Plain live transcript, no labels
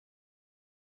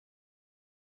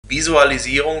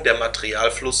Visualisierung der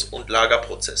Materialfluss- und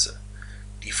Lagerprozesse.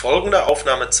 Die folgende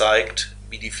Aufnahme zeigt,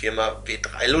 wie die Firma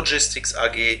W3 Logistics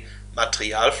AG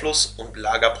Materialfluss- und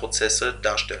Lagerprozesse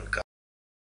darstellen kann.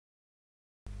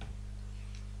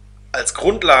 Als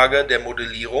Grundlage der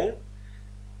Modellierung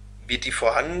wird die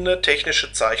vorhandene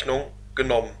technische Zeichnung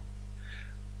genommen.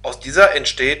 Aus dieser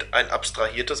entsteht ein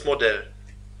abstrahiertes Modell.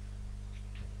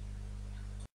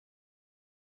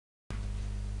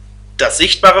 Das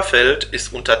sichtbare Feld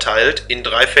ist unterteilt in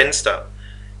 3 Fenster: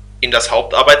 in das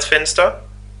Hauptarbeitsfenster,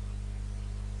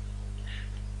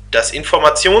 das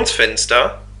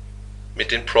Informationsfenster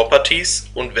mit den Properties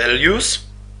und Values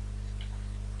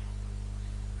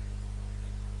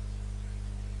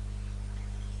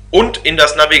und in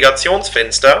das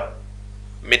Navigationsfenster,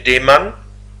 mit dem man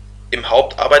im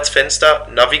Hauptarbeitsfenster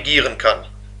navigieren kann.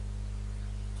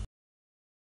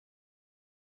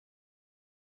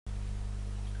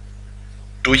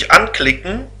 Durch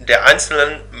Anklicken der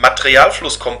einzelnen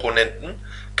Materialflusskomponenten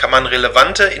kann man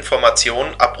relevante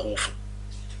Informationen abrufen.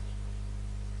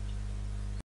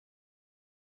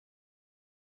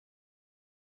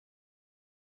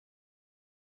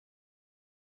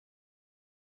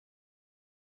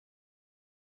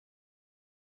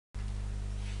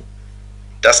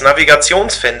 Das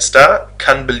Navigationsfenster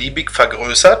kann beliebig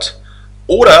vergrößert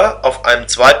oder auf einem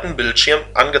zweiten Bildschirm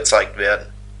angezeigt werden.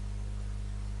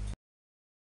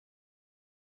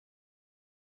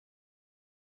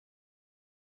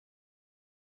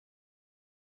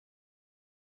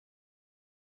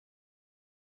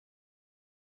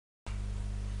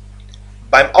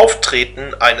 Beim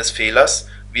Auftreten eines Fehlers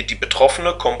wird die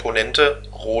betroffene Komponente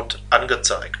rot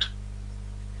angezeigt.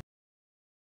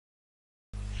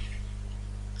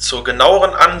 Zur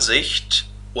genaueren Ansicht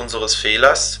unseres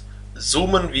Fehlers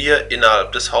zoomen wir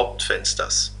innerhalb des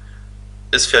Hauptfensters.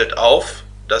 Es fällt auf,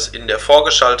 dass in der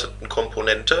vorgeschalteten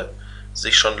Komponente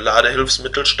sich schon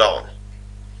Ladehilfsmittel stauen.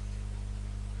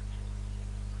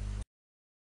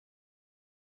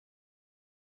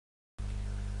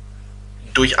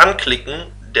 Durch Anklicken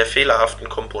der fehlerhaften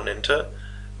Komponente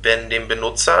werden dem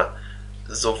Benutzer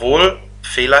sowohl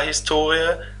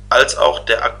Fehlerhistorie als auch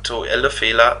der aktuelle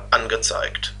Fehler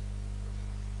angezeigt.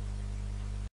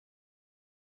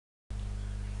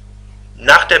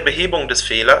 Nach der Behebung des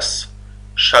Fehlers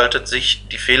schaltet sich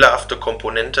die fehlerhafte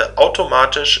Komponente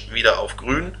automatisch wieder auf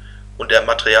grün und der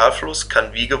Materialfluss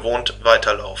kann wie gewohnt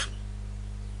weiterlaufen.